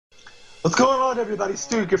What's going on, everybody?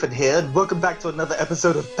 Stewie Griffin here, and welcome back to another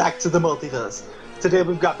episode of Back to the Multiverse. Today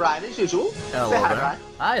we've got Brian as usual. Hello, Say hi, there. Brian.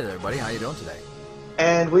 Hi there, buddy. How you doing today?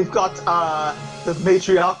 And we've got the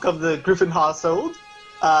matriarch of the Griffin household.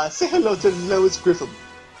 Say hello to Lois Griffin.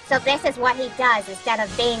 So this is what he does instead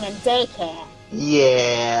of being in daycare.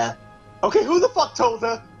 Yeah. Okay, who the fuck told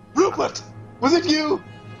her? Rupert! Was it you?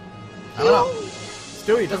 I don't know.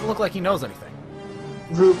 Stewie doesn't look like he knows anything.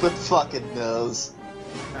 Rupert fucking knows.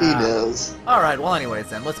 He knows. Alright, well anyways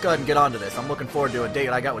then, let's go ahead and get on to this. I'm looking forward to a date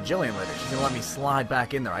I got with Jillian later. She's gonna let me slide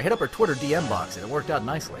back in there. I hit up her Twitter DM box and it worked out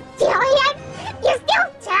nicely. Jillian? You're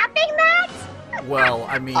still tapping that? Well,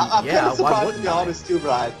 I mean, I'm yeah, kind of why surprised to wouldn't be I? honest too,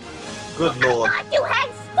 Brian. Good I lord. thought you had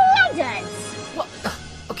standards! What?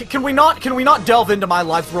 Okay, can we not delve into my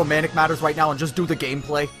life's romantic matters right now and just do the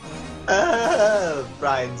gameplay?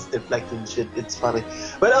 Brian's deflecting shit. It's funny.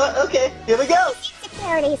 But okay, here we go.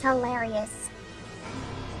 Security's hilarious.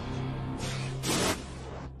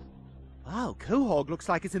 Wow, Quahog looks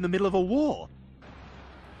like it's in the middle of a war.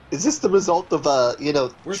 Is this the result of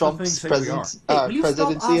Where's Trump's the thing say we are?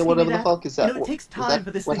 presidency or whatever the fuck is that? You know, it takes Is time that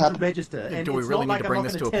for this what thing happened? to register, and Do we it's really not need to like bring I'm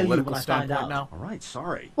this not to a gonna tell you political when I find standpoint out. now? All right,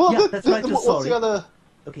 sorry. Well, Yeah, that's right, just what's sorry. the other?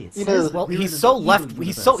 Okay, it You says know, Well, we're he's in so an left. evil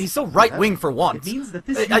He's universe. so right wing for It once. means that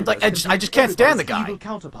this I universe just can't stand the guy. evil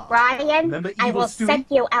counterpart. Brian, Remember I evil will Stewie? set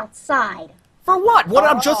you outside. For what? What?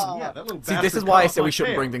 I'm just. Yeah, that little See, this bastard is why I cut say off we my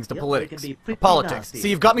shouldn't tail. bring things to Yep, politics. they can be pretty Politics. nasty. See,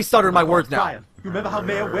 you've got me stuttering my words now. Brian, you remember how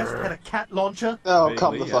Mayor West had a cat launcher? Oh,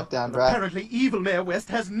 calm the Vaguely, fuck down, Brian. Apparently, evil Mayor West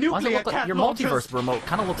has Why does it nuclear look like cat your launchers. multiverse remote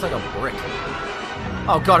kind of looks like a brick?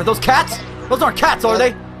 Oh god, are those cats? Those aren't cats, are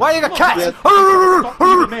they? Why you got cats?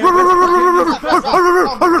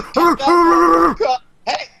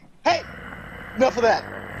 Hey! Enough of that.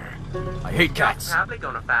 I hate cats. Probably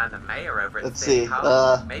gonna find the mayor over at Let's City see,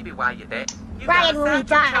 Hall. Maybe while you're there. You Brian, got when we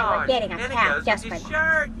central die, we're charge, getting a and it cat goes just with for your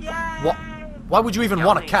shirt. Yay! What? Why would you even Y'all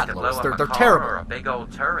want a needs cat, to Lois? blow up They're a car terrible. or a big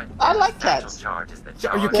old turret. I like Central cats. charge is the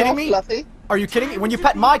Are you charge. kidding me? Fluffy. Are you kidding me? When you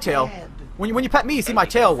pet my tail, when you pet me, you see my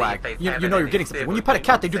tail wag. You know you're getting something. When you pet a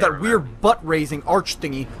cat, they do that weird butt-raising arch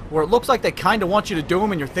thingy where it looks like they kind of want you to do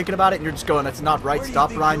them, and you're thinking about it, and you're just going, "That's not right.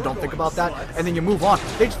 Stop, Ryan. Don't think about that." And then you move on.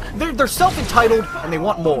 They're self-entitled and they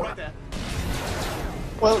want more.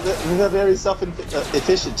 Well, they're very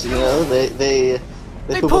self-efficient, you know. They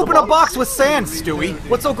Poop in a box with sand, Stewie.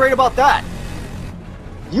 What's so great about that?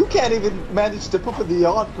 You can't even manage to poop in the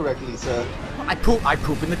yard correctly, sir. I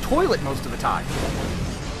poop in the toilet most of the time.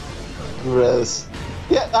 Gross.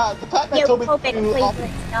 Yeah, the Batman You told me poop in to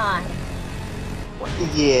Cleveland sky.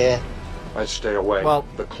 Yeah. I stay away. Well,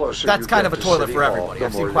 the closer that's you kind get of a to toilet City for Hall, everybody. the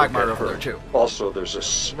I've seen more you'll Quagmire get over there, hurt. too. Also, there's a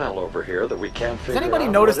smell over here that we can't figure Has anybody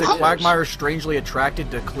out noticed what that it is. Quagmire's strangely attracted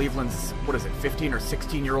to Cleveland's, what is it, 15 or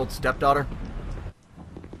 16-year-old stepdaughter?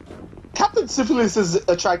 Captain Syphilis is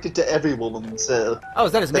attracted to every woman, so... Oh,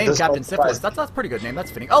 is that his That name, does Captain not Syphilis? surprise That's a pretty good name.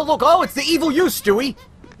 That's fitting. Oh, look! Oh, it's the evil you, Stewie!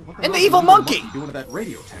 And the evil monkey! Doing to that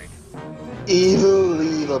radio tank.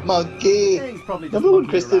 Evil monkey! Yeah, he's probably just Remember when monkeying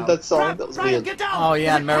Chris did around. that song? That was weird. Get down! Oh,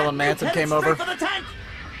 yeah, and There's a Marilyn cat Manson heading came over. straight for the tank.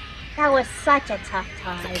 That was such a tough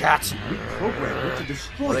time. Cats. Programmed it to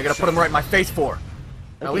destroy What are they gonna put itself. him right in my face for?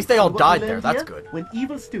 At Okay, least they so all what we died there. learned That's here? good. When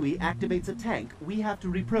evil Stewie activates a tank, we have to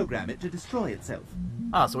reprogram it to destroy itself.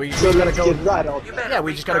 Ah, so we So just gotta let's go... get right on. You better Yeah,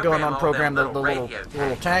 we just gotta go and reprogram all unprogram them the little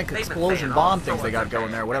radio tank They've been explosion saying all bomb things they sorts got of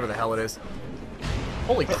going there, whatever the hell it is.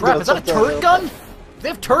 Holy Yeah, crap, is that a it's like turret gun? They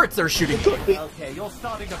have turrets they're shooting. Okay, you're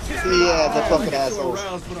starting to piss Yeah, the fucking assholes.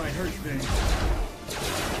 when I hurt things.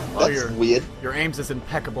 Oh, That's weird. Your aim's as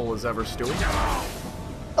impeccable as ever, Stewie.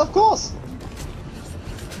 Of course.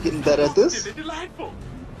 Getting better at this.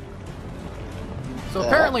 So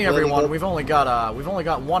apparently, really everyone, good. we've only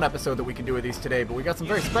got one episode that we can do with these today, but we got some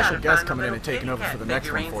very special guests coming in and taking over for the next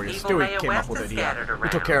one for you. Stewie came up with it. He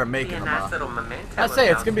took care of making them. I say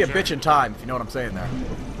it's gonna be a bitchin' time, if you know what I'm saying there.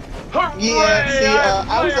 Yeah, see,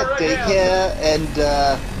 I was at daycare,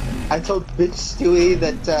 and I told bitch Stewie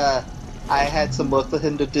that I had some work for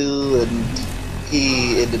him to do, and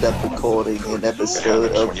he ended up recording an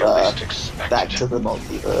episode of Back to the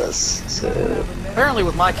Multiverse. So, Apparently,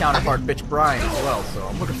 with my counterpart, bitch Brian, as well. So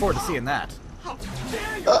I'm looking forward to seeing that.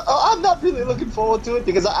 I'm not really looking forward to it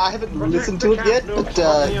because I haven't listened to it yet. But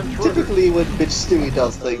typically, when bitch Stewie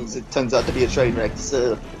does things, it turns out to be a train wreck.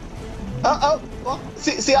 So.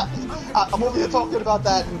 See, I'm over here talking about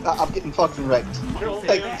that, and I'm getting fucking wrecked.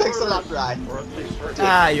 Thanks a lot, Brian.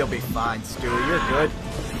 Ah, you'll be fine, Stewie. You're good.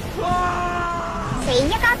 See, you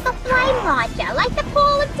got the flame launcher, like the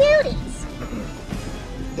Call of Duties.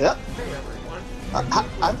 Yep.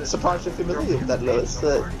 I'm surprised you're familiar with that, Lois.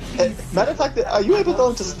 Matter of fact, are you able to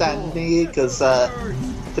understand me? Because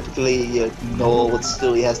typically basically ignore what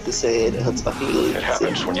Stewie has to say and it hurts my feelings. It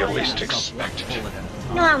happens when you least expect it.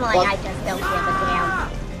 Normally, What? I just don't give a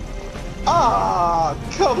damn. Ah,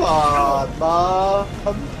 come on, Mom.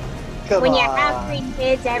 Come When you on. have 3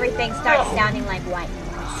 kids, everything starts sounding like white noise.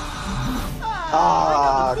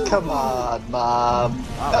 Ah, come on, Mom.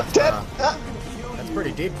 Wow, Dad, that's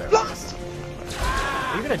pretty deep there. lost.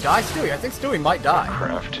 Are you gonna die, Stewie? I think Stewie might die.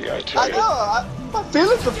 Crafty, I tell I you. know. My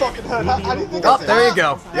feelings are fucking hurt. How do you think? Oh, I there you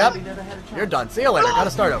go. Yep. You're done. See you later.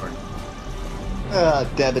 Gotta start over. Ah,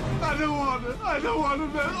 damn it. I don't want to.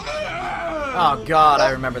 Oh god, I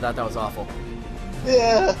remember that. That was awful.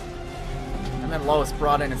 Yeah. And then Lois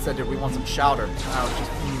brought in and said, "Did we want some chowder?" And I was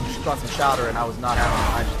just, she brought some chowder, and I was not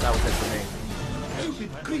having it. That was it for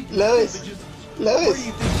me. Lois.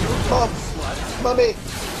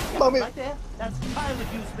 Mommy. Right there. That's child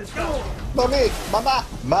abuse, Mr. Mommy. Mama.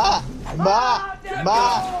 Ma.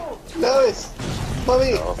 Lois.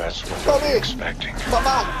 Mommy. Oh, that's what Mommy. I'm expecting.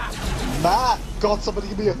 Mama. Ma. God, somebody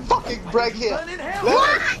give me a fucking break here.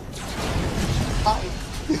 Lois.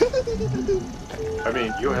 I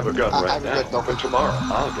mean, you have a gun I right regret now, nothing. but tomorrow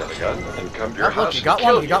I'll get a gun and come to your Oh, house look, you and got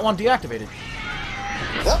kill one. You got one deactivated.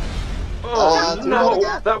 Yep. Oh, do you no, want a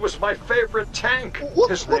gun? that was my favorite tank. What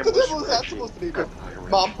His the name was devil is that Reggie. supposed to be? Good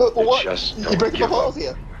Mom, Reggie. what? Just You don't breaking my give up. balls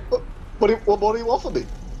here? What do you want from me?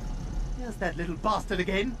 Here's that little bastard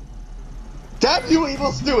again. Damn you,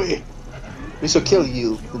 evil Stewie! We shall kill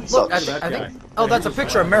you. And Look, such. I think. Oh, that's a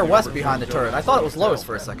picture of Mayor West behind the turret. I thought it was Lois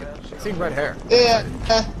for a second. Seen red hair. Yeah.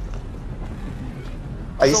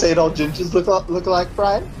 Are you saying all gingers look like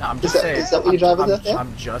Brian? No, I'm Is just that, saying. is that what you're driving at? Yeah?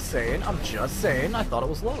 I'm just saying. I thought it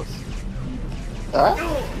was Lois. Alright.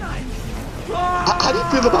 How do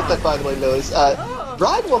you feel about that, by the way, Lois?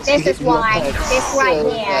 Brian wants to This get is me on why, pants this right so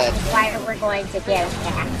here bad. is why we're going to get a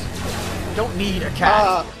cat. You don't need a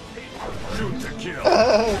cat. Shoot to kill.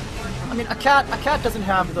 I mean, a cat doesn't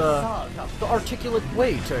have the articulate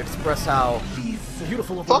way to express how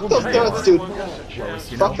beautiful of a Fuck woman those they are. turrets, dude.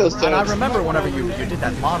 Lois, you Fuck know? those And I turrets. remember whenever you did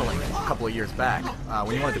that modeling a couple of years back,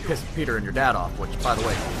 when you wanted to piss Peter and your dad off, which, by the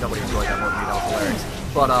way, nobody enjoyed that more than me. That was hilarious.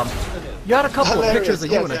 But you had a couple of pictures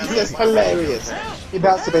of you in a tree. Yes, hilarious. He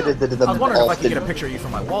masturbated to them I was wondering if I could often. get a picture of you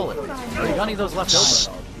from my wallet. Are you got any of those left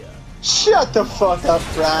over? Shut the fuck up,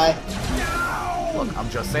 Brian. Look, I'm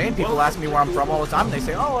just saying, people ask me where I'm from all the time, and they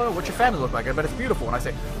say, oh, what's your family look like? I bet it's beautiful. And I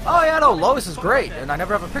say, oh, yeah, no, Lois is great. And I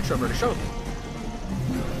never have a picture of her to show them.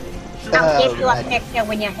 I'll give you a Right. picture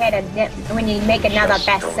when you when you make another Just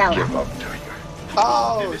don't bestseller. give up, do you?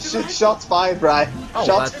 Oh shit! Shots fired, Brian. Oh,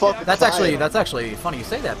 Shots fucking that's fired. actually funny you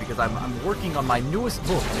say that, because I'm working on my newest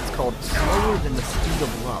book, and it's called Slower Than the Speed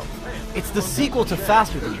of Love. It's the sequel to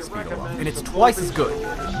Faster Than the Speed of Love, and it's twice as good.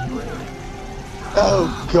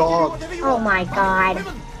 Oh god. Oh my god.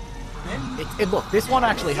 Look, this one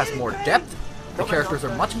actually has more depth. The characters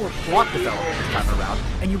are much more plot development this time around,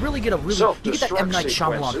 and you really get you get that M. Night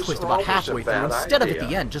Shyamalan twist about halfway through, instead of at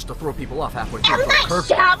the end, just to throw people off halfway through. M. Night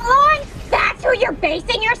Shyamalan? That's who you're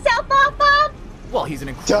basing yourself off of? Well, he's an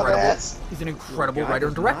Dumbass. incredible writer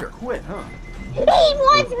and director. Quit, huh? He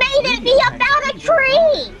once made it be about a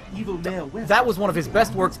tree! Evil Mayor West. That was one of his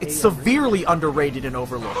best works. It's severely underrated and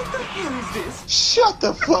overlooked. Shut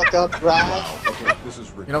the fuck up, Brian.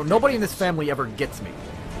 You know, nobody in this family ever gets me.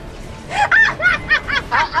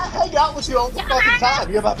 I hang out with you all the fucking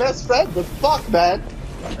time. You're my best friend, but fuck, man.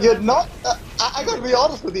 You're not. I gotta be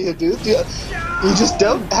honest with you here, dude. You just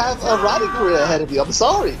don't have a writing career ahead of you. I'm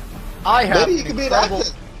sorry. I have Maybe you can be an actor.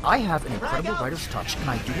 I have an incredible writer's touch, and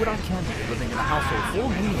I do what I can to be living in a household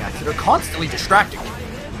full of maniacs that are constantly distracting me.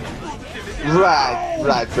 Right.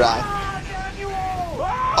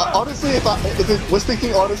 Honestly, if I was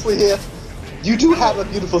thinking honestly here, you do have a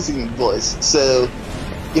beautiful singing voice, so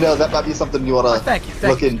you know that might be something you wanna Thank you.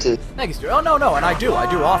 look into. Thank you, Stu. Oh, no, and I do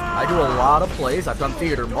often. I do a lot of plays. I've done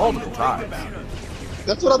theater multiple times.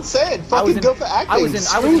 That's what I'm saying. I was Fucking in- go for acting. I was in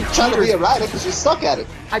Screw trying to be Peter's- a writer because you suck at it.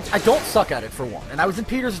 I don't suck at it, for one. And I was in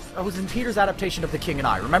Peter's adaptation of The King and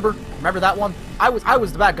I. Remember that one? I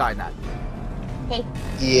was the bad guy in that. Hey,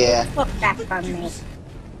 Yeah. look back from me.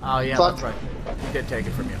 Oh yeah, Fuck. that's right. He did take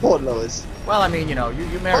it from you. Poor Lois. Well, I mean, you know, you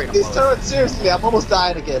married Fuck him. this Lois. turret, seriously, I'm almost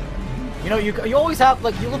dying again. You know, you always have,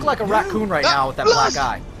 like, you look like a raccoon right now with that black Lois!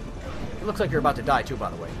 eye. It looks like you're about to die too, by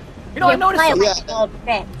the way. You know, I You noticed play something. like an old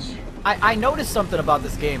bitch. I noticed something about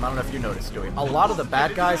this game. I don't know if you noticed, Stewie. A lot of the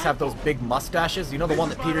bad guys have those big mustaches. You know, the one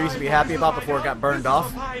that Peter used to be happy about before it got burned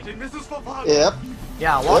off? Yep.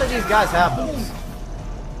 Yeah, a lot of these guys have those.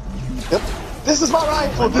 Yep. This is my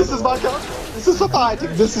rifle. This is my gun. This is for fighting.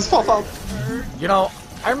 This is for fun. You know,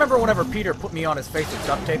 I remember whenever Peter put me on his face with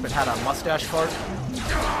duct tape and had a mustache fart.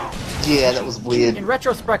 Yeah, that was weird. In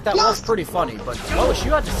retrospect, that was pretty funny, but Lois,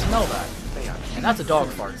 you had to smell that. And that's a dog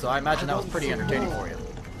fart, so I imagine that was pretty entertaining for you.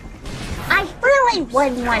 I really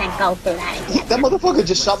wouldn't want to go through that again. That motherfucker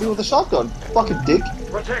just shot me with a shotgun. Fucking dick.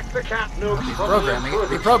 Protect the cat, Noob.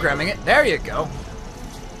 Reprogramming it. There you go.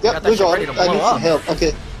 Yep, Got that we shit got ready it. to I blow need up. some help.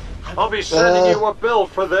 Okay. I'll be sending you a bill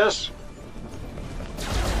for this.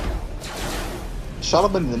 Shot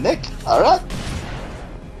him in the neck. Alright.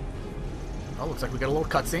 Oh, looks like we got a little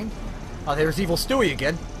cutscene. Oh, there's evil Stewie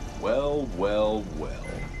again. Well, well, well.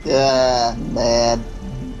 Yeah, man.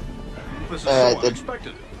 This is Alright, so then.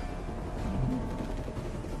 unexpected.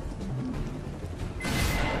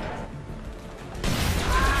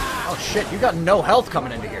 Oh shit, you got no health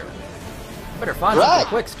coming into here. Better find Right. something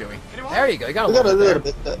quick, Stewie. There you go, you got We got a little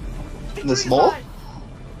bit bit. In the small? there.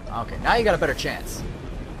 Okay, now you got a better chance.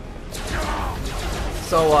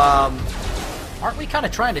 So, aren't we kind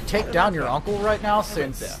of trying to take down your uncle right now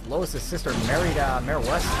since Lois's sister married Mayor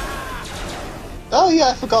West? Oh yeah,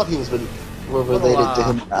 I forgot he was we're related to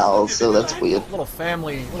him now, so that's weird. Little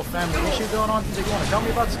family issue going on. Do you want to tell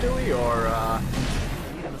me about Stewie, or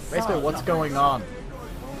basically what's going on?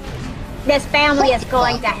 This family is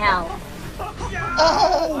going to hell.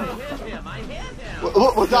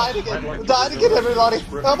 We're dying again. We're dying again, everybody.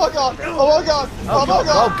 Oh my god. Oh my god. Oh my god.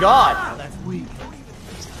 Oh god!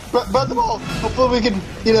 Burn them all. Hopefully we can,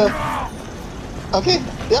 you know. Okay.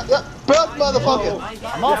 Yep. Burn,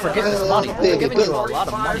 motherfucker. I'm all for getting this money. There We're you giving go. you a lot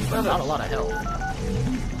of money, but not a lot of help.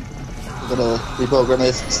 We're gonna reprogram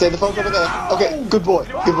this. Stay the phone over there. Okay. Good boy.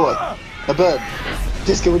 Good boy. Now burn.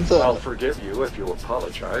 Disco I'll Inferno. forgive you if you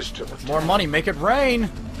apologize to the... More money, make it rain.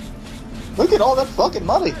 Look at all that fucking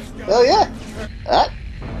money. Hell yeah. Alright.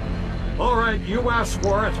 All right, you asked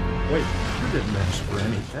for it. Wait, you didn't ask for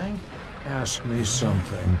anything. Ask me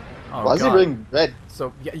something. Oh, Why is he God. wearing red?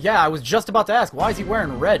 So, yeah, I was just about to ask, why is he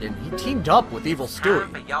wearing red? And he teamed up with Evil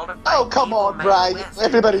Stewie. Oh, come on, Brian.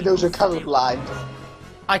 Everybody knows you're colorblind.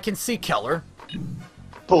 I can see Keller.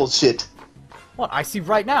 Bullshit. What? I see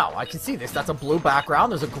right now. I can see this. That's a blue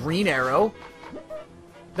background. There's a green arrow.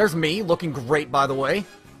 There's me, looking great, by the way.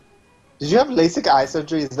 Did you have LASIK eye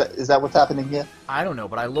surgery? Is that what's happening here? I don't know,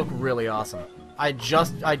 but I look really awesome. I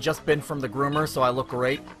just been from the groomer, so I look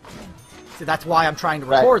great. See, that's why I'm trying to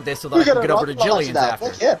record this, so that I can get over to Jillian's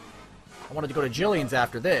after. Yeah. I wanted to go to Jillian's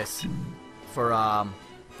after this for,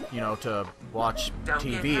 you know, to watch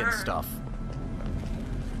TV and stuff.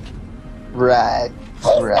 Right.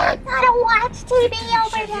 Right. I gotta watch TV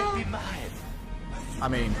over there. I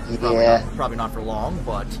mean, Yeah. probably not for long,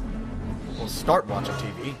 but we'll start watching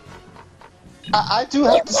TV. I do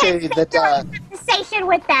have to say that, Conversation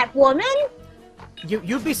with that woman?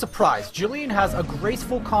 You'd be surprised. Jillian has a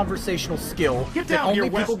graceful conversational skill Get that down only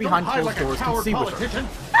here, West. people behind Don't hide closed like a doors can coward see with her. politician.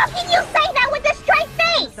 How can you say that with a straight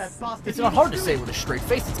face? It's not hard to say with a straight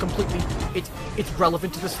face. It's completely, it's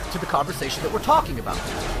relevant to the conversation that we're talking about.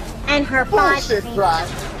 And her bullshit, body. Brian.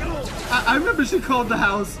 I remember she called the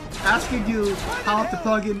house asking you how to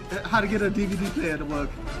plug in, how to get a DVD player to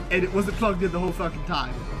work, and it wasn't plugged in the whole fucking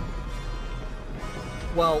time.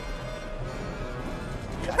 Well,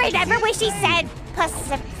 Remember when she said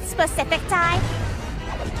specific time?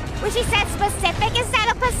 When she said specific instead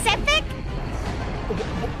of Pacific?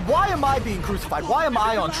 why am I being crucified? Why am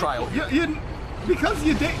I on trial here? Because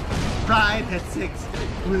you did. Brian had sex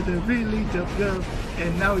with a really dope girl,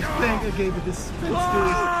 and now he's playing a game with his friend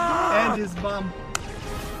Stewie and his mom.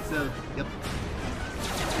 So, yep.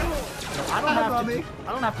 I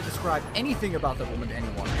don't have to describe anything about that woman to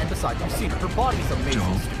anyone. And besides, you've seen her. Her body's amazing.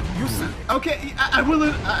 You see it. Okay, I will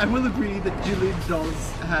agree that Jillian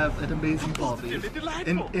does have an amazing body,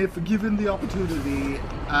 and if given the opportunity,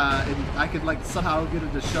 and I could like somehow get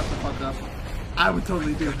her to shut the fuck up, I would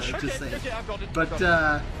totally do her. Just saying. But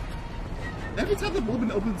every time the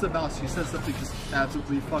woman opens her mouth, she says something just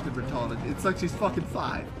absolutely fucking retarded. It's like she's fucking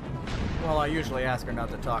 5. Well, I usually ask her not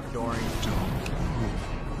to talk during.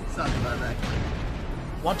 Something like that.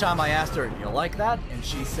 One time I asked her, "You like that?" And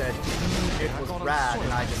she said, "It was rad."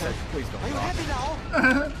 And I just said, "Please don't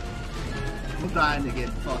talk." I'm dying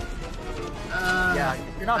again. Fuck. Yeah,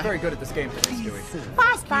 you're not very good at this game today, Stewie.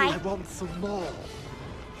 Fast bye.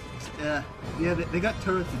 Yeah, they got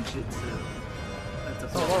turrets and shit, so that's a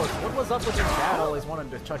So, Lois, what was up with your dad always wanting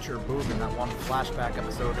to touch your boob in that one flashback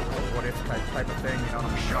episode? It was a what if type of thing, you know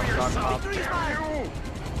what I'm talking about?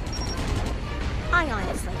 I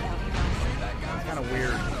honestly don't know. It's kind of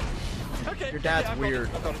weird. Your dad's weird.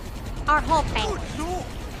 Our whole family.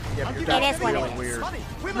 Yeah, but your It dad's is what really it is. weird.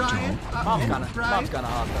 Brian, Mom's kind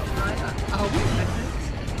of hot though. I'll be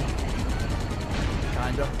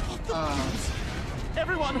Kinda.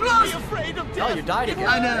 Everyone, be afraid of death. Oh, you died again.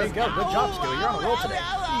 I know. There you go. Good job, Stewie. You're on a roll today.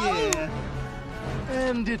 Yeah.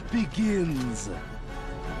 And it begins.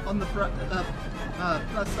 On the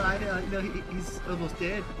plus side, you know, he's almost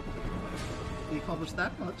dead. He accomplished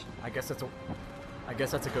that much. I guess that's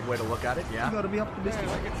a good way to look at it. You Yeah. gotta be optimistic.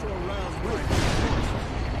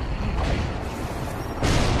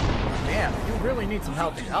 Damn, you really need some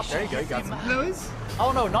help. Oh, there you go. You got some. Lewis?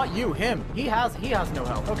 Oh no, not you. Him. He has no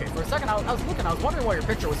help. Okay, for a second I was looking. I was wondering why your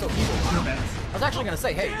picture was so evil. No man. I was actually gonna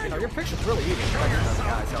say, hey, you know, your picture's really evil. But I didn't know the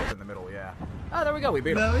guy's help in the middle. Yeah. Ah, there we go. We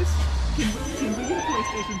beat him. Lewis? Can we get a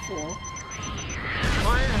PlayStation 4?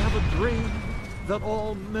 I have a dream that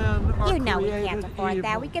all men are You know we created can't afford that.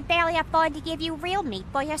 evil. We could barely afford to give you real meat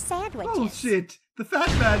for your sandwiches. Oh shit! The fat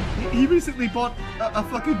man, he recently bought a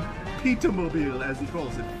fucking Peter-mobile, as he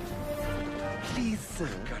calls it. Please, sir.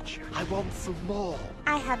 I want some more.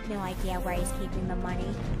 I have no idea where he's keeping the money.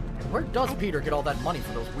 Where does Peter get all that money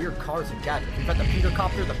for those weird cars and gadgets? You've got the Peter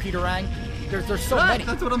Copter, the Peterang. There's so many.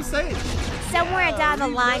 That's what I'm saying. Somewhere down the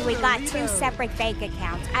line, we got 2 separate bank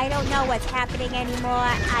accounts. I don't know what's happening anymore.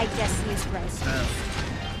 I just use groceries.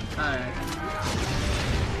 Alright.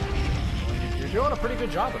 You're doing a pretty good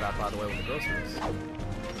job of that, by the way, with the groceries.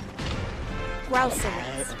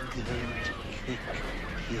 Groceries.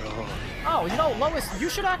 Oh, you know, Lois, you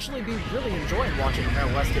should actually be really enjoying watching Mayor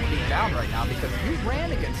West get beat down right now because you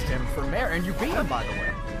ran against him for mayor and you beat him, by the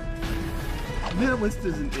way. Mayor West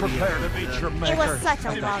is an idiot. Prepare to meet your maker. It was such a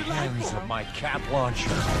at the long hands of my cat launcher.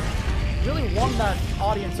 Really won that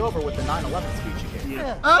audience over with the 9/11 speech you gave.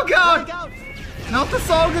 Yeah. Oh god! Not the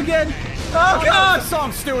song again! Oh The god!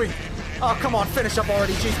 song, Stewie! Oh, come on, finish up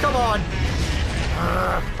already, jeez, come on!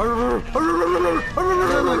 Oh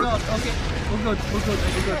my god, okay. We're good.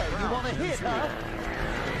 You want a hit, huh?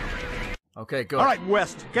 Okay, good. All right,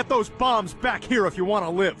 West, get those bombs back here if you want to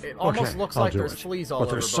live. It almost looks I'll like do there's it. fleas all but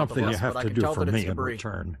over there's both something of you us, have but I to can do tell for that it's me in debris.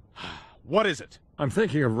 return. What is it? I'm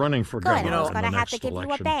thinking of running for Good, governor I was in gonna the have to next give you a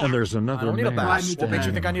election. bath. And there's I another don't need a man bath. need What to makes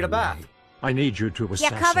you hang think I need a bath? I need you to You're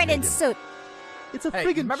assassinate covered in him. soot. It's a Hey,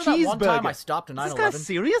 friggin' remember that one time I cheeseburger. stopped a Is this 9/11? guy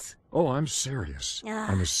serious? Oh, I'm serious. Ugh.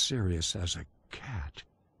 I'm as serious as a cat.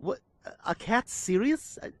 What? A cat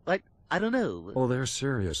serious? I don't know. Oh, they're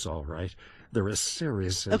serious, all right. They're as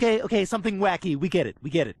serious as... Okay, something wacky. We get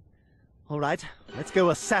it. All right, let's go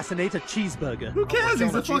assassinate a cheeseburger. Who cares? we're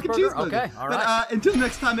He's a killing a fucking cheeseburger? cheeseburger. Okay, all right. But until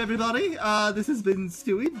next time, everybody, this has been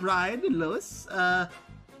Stewie, Brian, and Lois.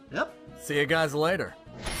 Yep. See you guys later.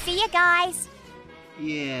 See you guys.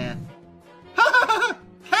 Yeah.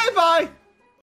 Hey, bye!